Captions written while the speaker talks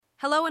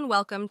Hello and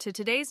welcome to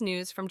today's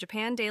news from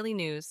Japan Daily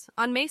News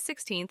on May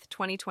 16th,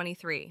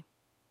 2023.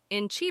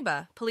 In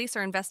Chiba, police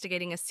are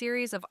investigating a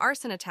series of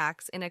arson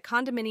attacks in a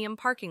condominium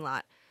parking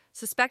lot,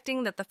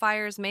 suspecting that the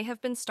fires may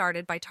have been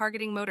started by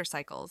targeting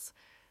motorcycles.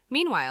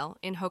 Meanwhile,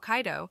 in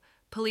Hokkaido,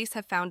 police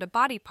have found a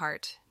body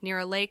part near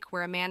a lake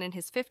where a man in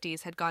his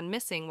 50s had gone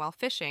missing while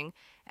fishing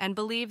and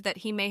believe that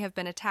he may have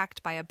been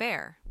attacked by a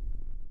bear.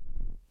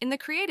 In the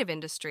creative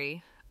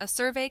industry, a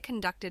survey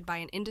conducted by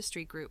an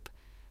industry group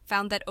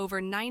found that over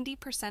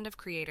 90% of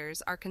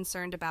creators are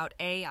concerned about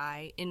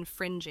AI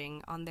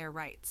infringing on their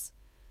rights.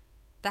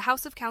 The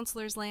House of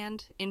Councilors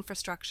Land,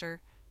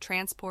 Infrastructure,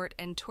 Transport,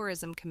 and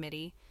Tourism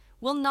Committee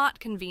will not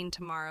convene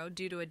tomorrow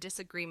due to a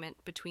disagreement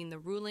between the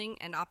ruling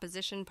and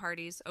opposition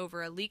parties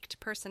over a leaked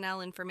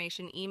personnel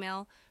information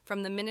email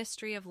from the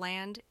Ministry of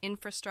Land,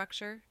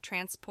 Infrastructure,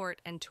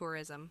 Transport, and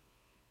Tourism.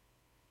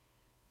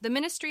 The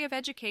Ministry of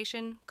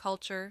Education,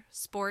 Culture,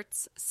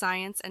 Sports,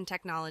 Science, and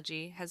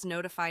Technology has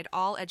notified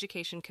all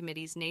education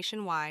committees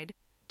nationwide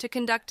to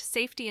conduct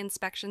safety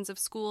inspections of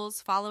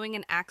schools following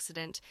an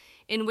accident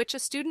in which a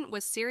student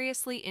was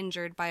seriously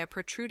injured by a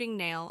protruding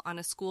nail on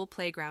a school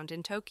playground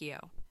in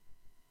Tokyo.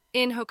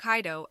 In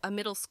Hokkaido, a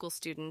middle school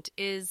student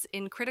is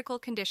in critical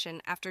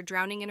condition after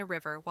drowning in a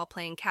river while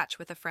playing catch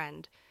with a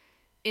friend.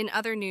 In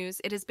other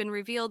news, it has been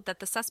revealed that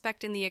the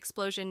suspect in the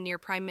explosion near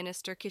Prime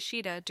Minister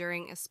Kishida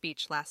during a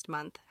speech last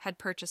month had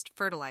purchased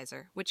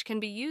fertilizer, which can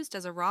be used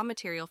as a raw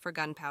material for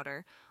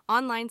gunpowder,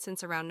 online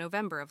since around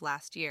November of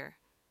last year.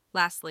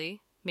 Lastly,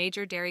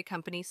 major dairy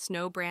company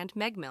Snow brand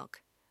Megmilk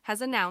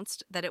has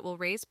announced that it will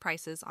raise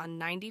prices on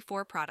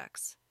 94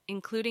 products,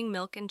 including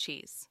milk and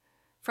cheese,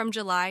 from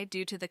July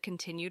due to the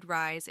continued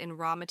rise in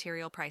raw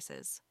material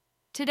prices.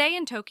 Today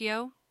in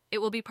Tokyo, it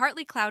will be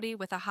partly cloudy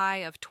with a high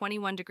of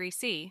 21 degrees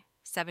C,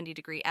 70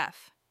 degree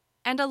F,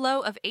 and a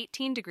low of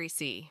 18 degrees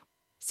C,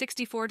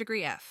 64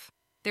 degree F.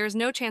 There is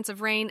no chance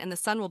of rain and the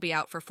sun will be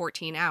out for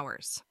 14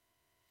 hours.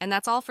 And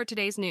that's all for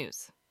today's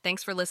news.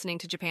 Thanks for listening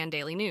to Japan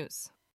Daily News.